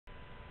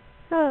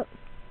Oh,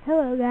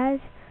 hello guys,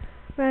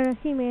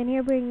 rhinocman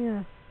here bringing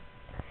a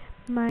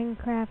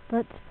Minecraft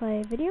Let's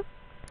Play video.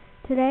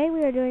 Today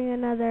we are doing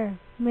another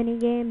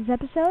mini-games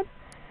episode.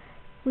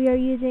 We are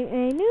using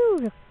a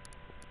new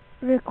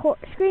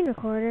screen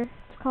recorder.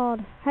 It's called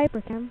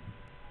Hypercam.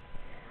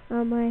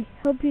 I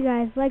hope you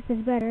guys like this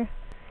better.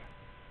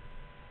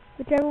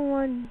 Whichever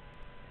one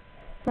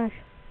you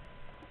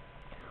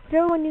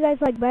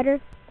guys like better,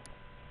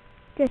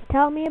 just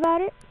tell me about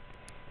it,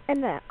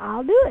 and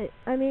I'll do it.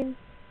 I mean,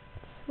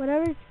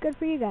 whatever's good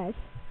for you guys.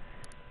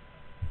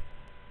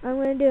 I'm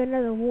going to do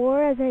another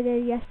war as I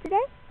did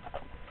yesterday.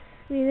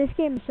 I mean, this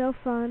game is so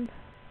fun.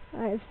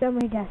 I have so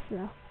many deaths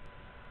though.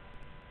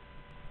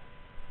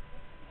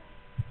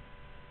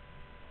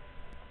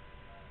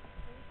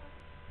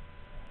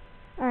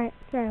 Alright,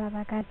 sorry about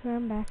that guys, but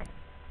I'm back.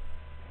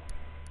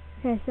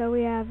 Okay, so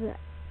we have the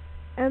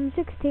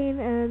M16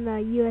 and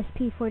the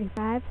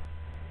USP-45.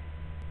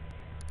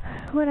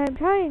 What I'm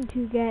trying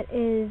to get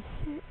is,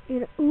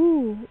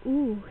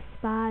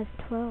 Spas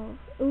 12.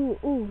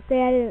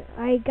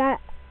 I got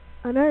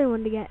another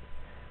one to get.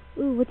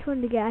 Which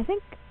one to get? I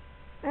think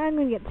I'm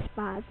gonna get the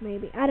Spas,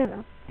 maybe. I don't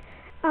know.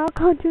 I'll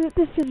come to the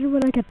decision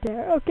when I get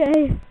there,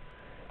 okay?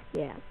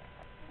 Yeah.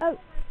 Oh.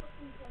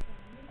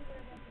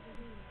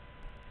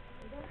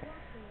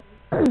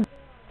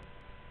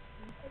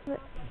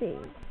 Let's see.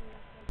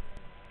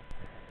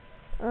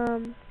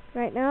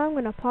 Right now I'm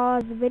gonna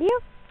pause the video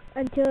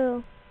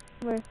until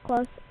we're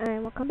close,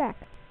 and we'll come back.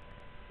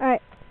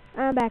 Alright,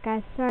 I'm back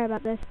guys, sorry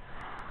about this.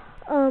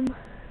 The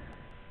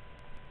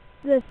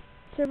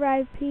server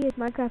IP is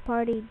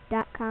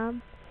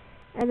minecraftparty.com,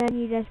 and then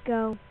you just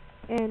go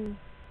and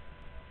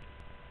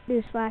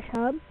do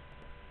 /hub,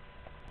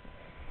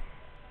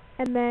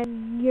 and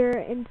then you're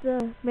into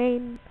the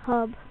main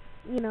hub,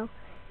 and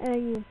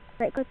then you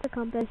right click the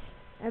compass,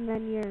 and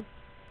then you're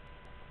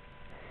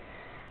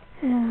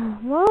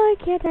why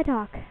can't I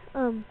talk?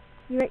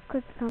 You right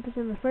click the compass,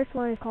 and the first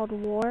one is called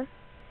war.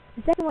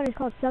 The second one is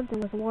called something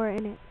with war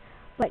in it,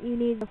 but you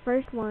need the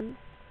first one,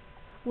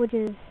 which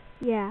is,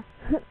 yeah,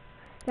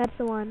 that's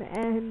the one,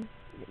 and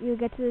you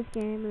get to this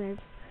game, and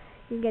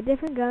you can get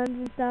different guns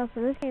and stuff,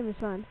 and this game is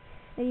fun.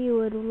 And you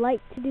would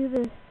like to do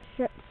the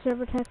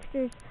server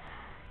textures.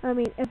 I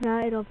mean, if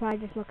not, it'll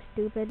probably just look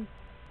stupid.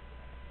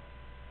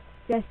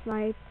 Just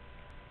my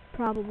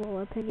probable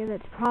opinion,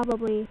 that's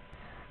probably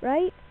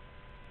right.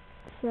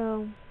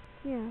 So,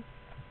 yeah.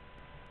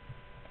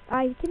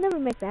 I can never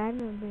make that. I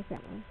never make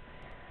that one.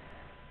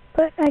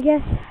 But I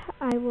guess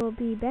I will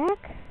be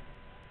back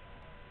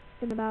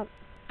in about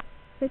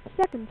 50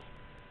 seconds.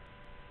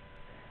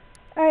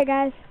 Alright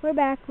guys, we're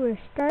back. We're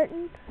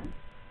starting.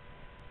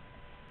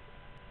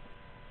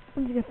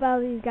 I'm just gonna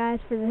follow these guys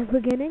for the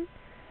beginning.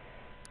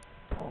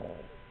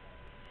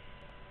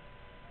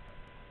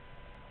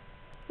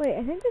 Wait,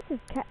 I think this is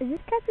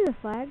this capture the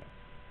flag?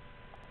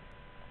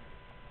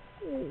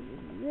 Is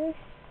this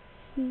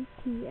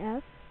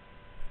CTF?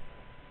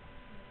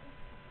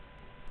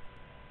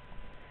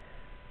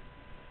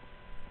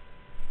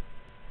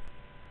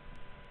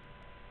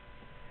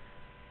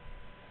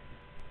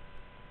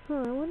 I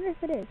wonder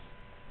if it is.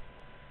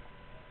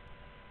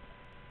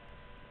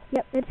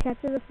 Yep, it's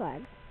capture the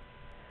flag.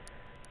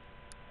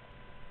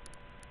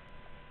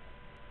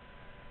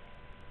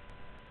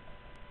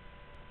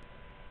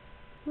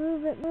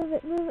 Move it, move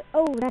it, move it.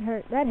 Oh, that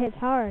hurt. That hits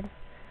hard.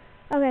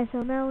 Okay,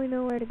 so now we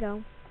know where to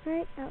go.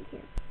 Right out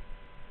here.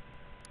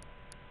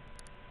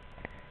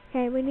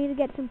 Okay, we need to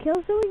get some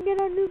kills so we can get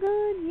our new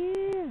gun.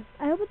 Yeah.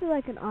 I hope it's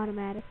like an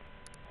automatic.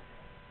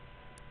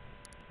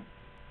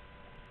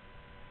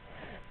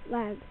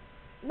 Lag.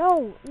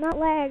 No, not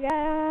lag.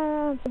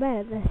 I'm so bad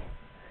at this.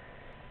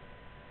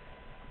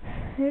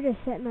 They're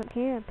just setting up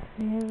camp,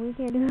 and we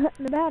can't do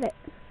nothing about it.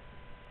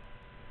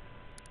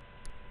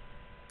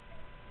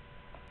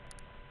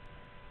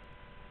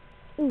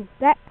 Ooh,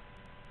 that.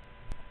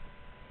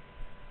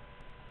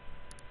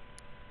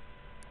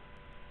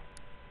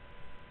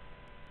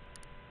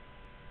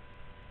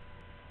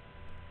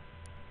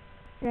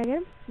 Did I get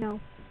him?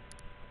 No.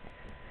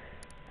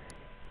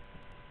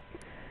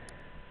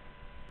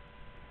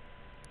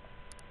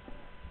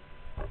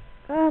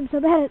 Oh, I'm so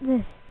bad at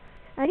this.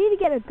 I need to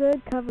get a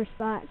good cover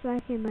spot so I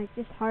can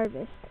just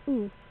harvest.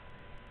 Ooh.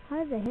 How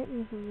did they hit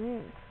me from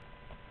there?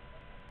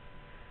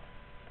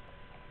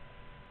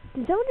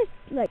 Did someone just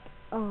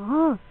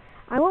I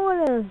want one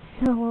of those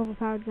so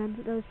overpowered guns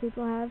that those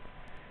people have.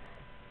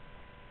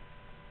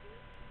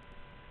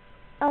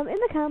 In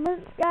the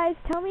comments, guys,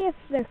 tell me if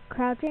the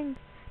crouching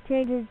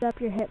changes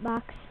up your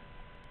hitbox.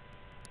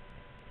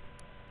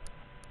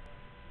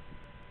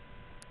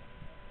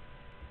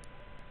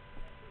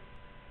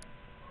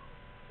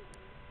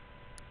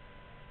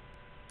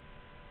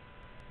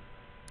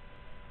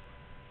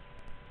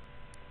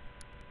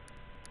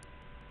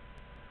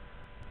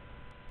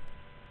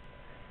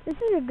 This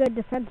is a good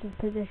defensive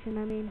position.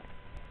 I mean,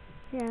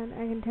 yeah,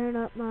 I can turn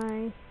up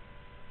my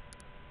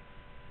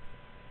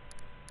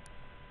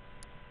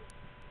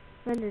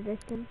render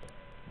distance.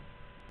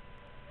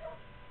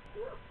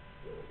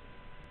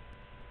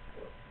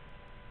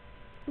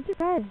 I'm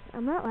surprised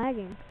I'm not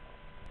lagging,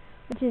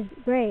 which is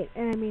great.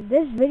 And I mean,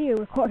 this video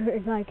recorder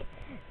is like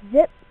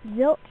zip,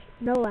 zilch,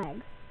 no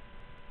lag.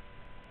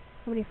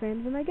 How many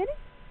frames am I getting?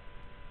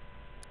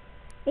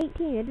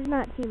 18. It does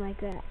not seem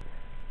like that.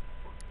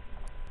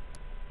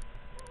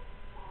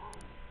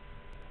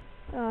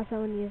 Oh,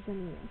 someone used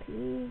an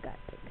EMP. Got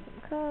to take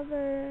some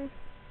cover.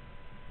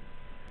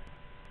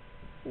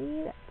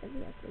 See, that's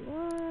exactly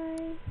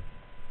why.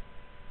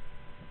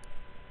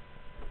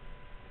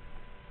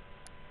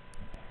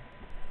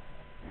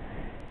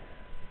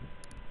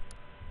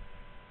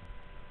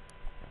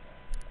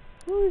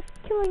 Who's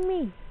killing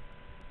me?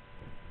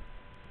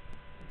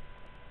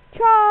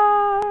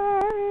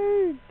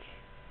 Charge!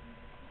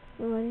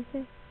 What did he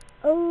say?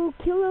 Oh,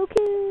 kill, oh,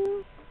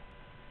 kill!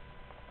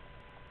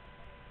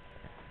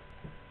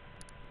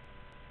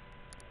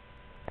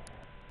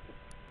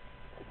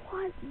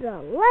 What the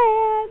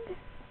lag?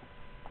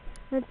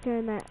 Let's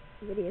turn that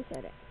video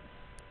setting.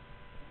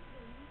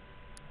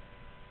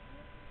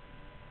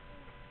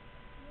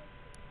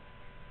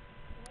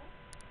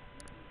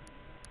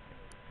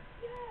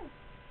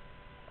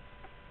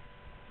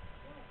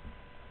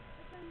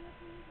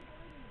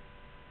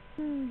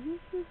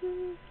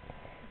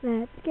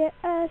 Let's get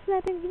a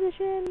sniping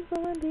position for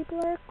when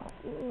people are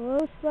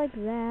close like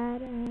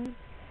that and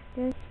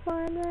just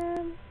farm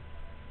them.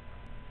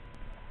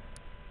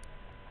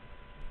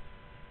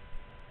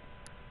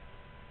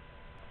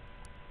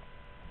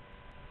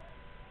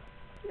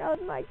 That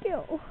was my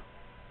kill.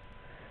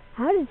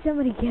 How did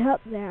somebody get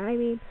up there? I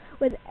mean,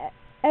 with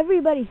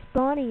everybody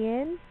spawning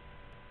in,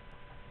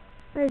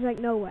 there's like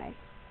no way.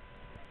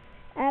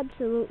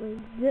 Absolutely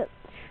zilch,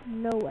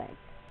 no way.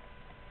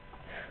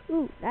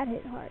 Ooh, that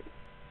hit hard.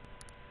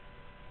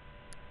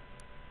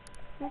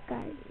 That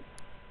guy is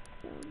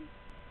dumb.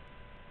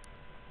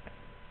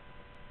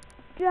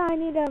 I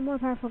need a more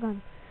powerful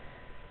gun.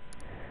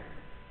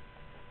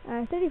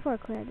 34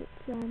 credits,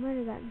 so I might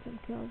have gotten some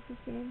kills this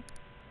game.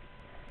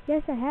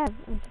 Yes, I have.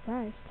 I'm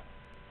surprised.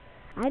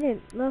 I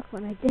didn't look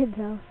when I did,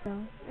 though,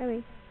 so, I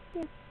mean,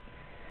 yeah.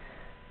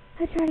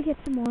 I try to get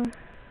some more.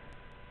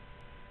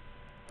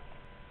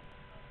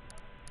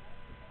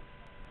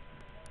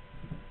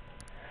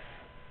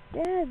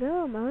 Yeah,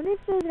 go. I wonder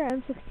if those are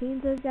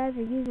M16s those guys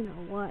are using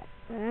or what.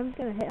 I'm just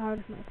gonna hit hard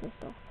with my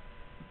pistol.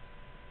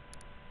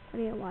 I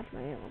need to watch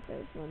my ammo for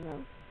this one,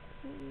 though.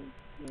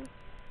 Yeah.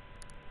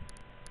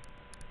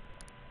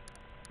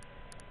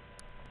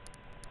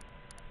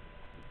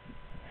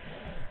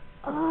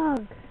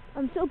 Ugh,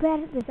 I'm so bad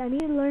at this. I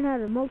need to learn how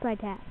to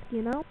multitask,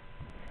 you know?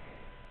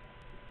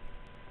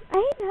 I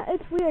hate how,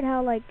 it's weird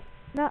how, like,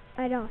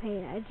 I don't hate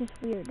it, it's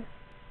just weird.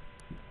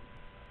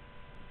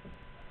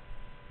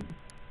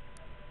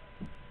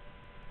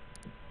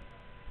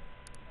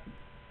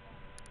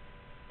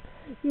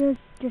 Yes,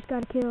 just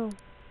got a kill.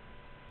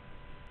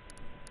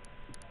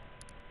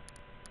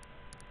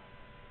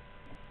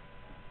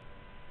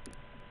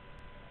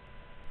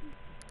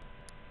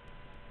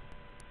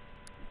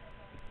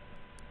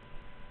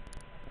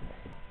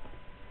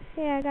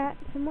 Hey, I got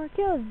some more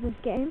kills this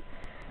game.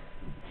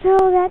 So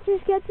that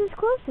just gets us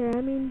closer.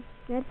 I mean,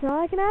 that's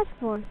all I can ask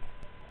for.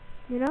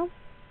 You know?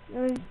 I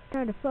was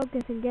trying to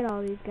focus and get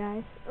all these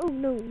guys. Oh,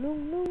 no, no,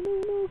 no,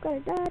 no, no. Gotta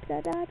dodge,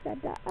 gotta dodge, gotta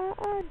dodge.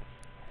 Gotta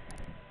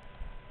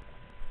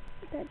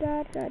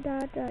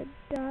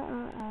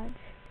dodge.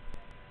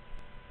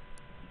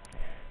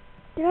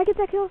 Did I get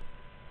that kill?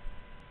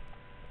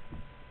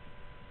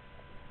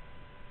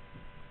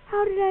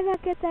 How did I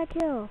not get that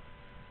kill?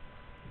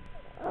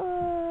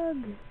 Ugh.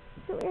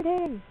 So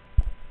irritating.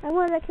 I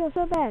wanted that kill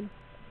so bad.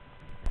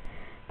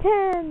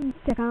 10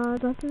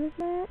 seconds left in this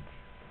match.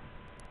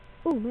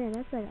 Oh man,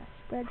 that's like a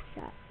spread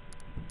shot.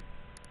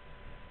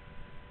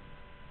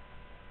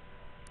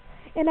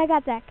 And I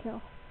got that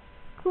kill.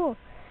 Cool.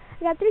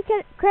 I got 3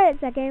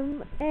 credits that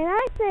game, and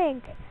I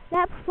think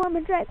that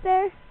performance right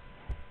there.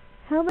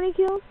 How many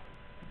kills?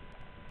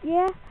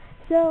 Yeah.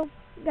 So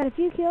got a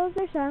few kills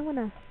there,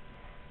 so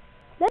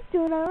let's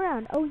do another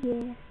round. Oh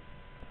yeah.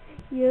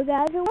 You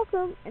guys are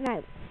welcome, and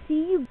I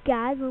see you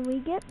guys when we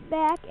get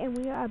back, and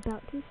we are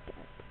about to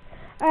start.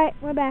 Alright,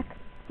 we're back.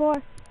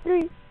 4,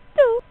 3, 2,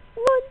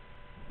 1,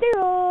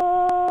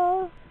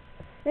 0.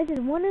 This is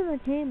One in the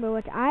Chamber,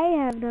 which I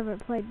have never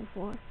played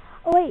before.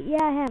 Oh wait,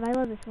 yeah I have. I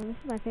love this one. This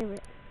is my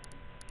favorite.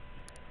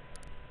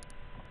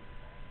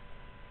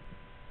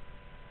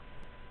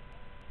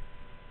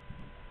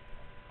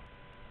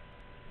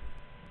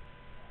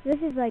 This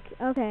is like,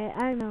 okay,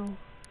 I know.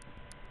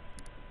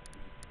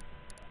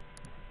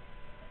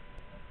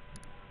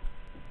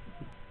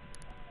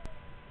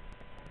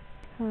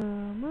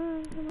 Come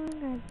on,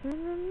 guys,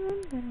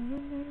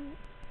 run.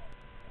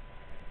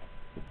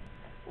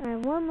 I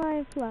have 1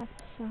 life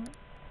left, so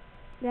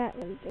that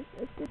was just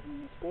a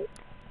stupid mistake.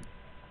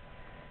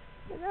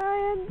 And I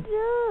am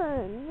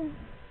done.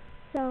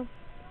 So,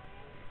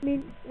 I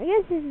mean, I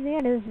guess this is the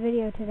end of this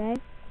video today.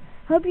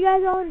 Hope you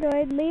guys all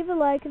enjoyed. Leave a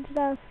like and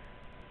stuff.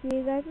 See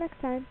you guys next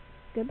time.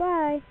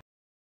 Goodbye.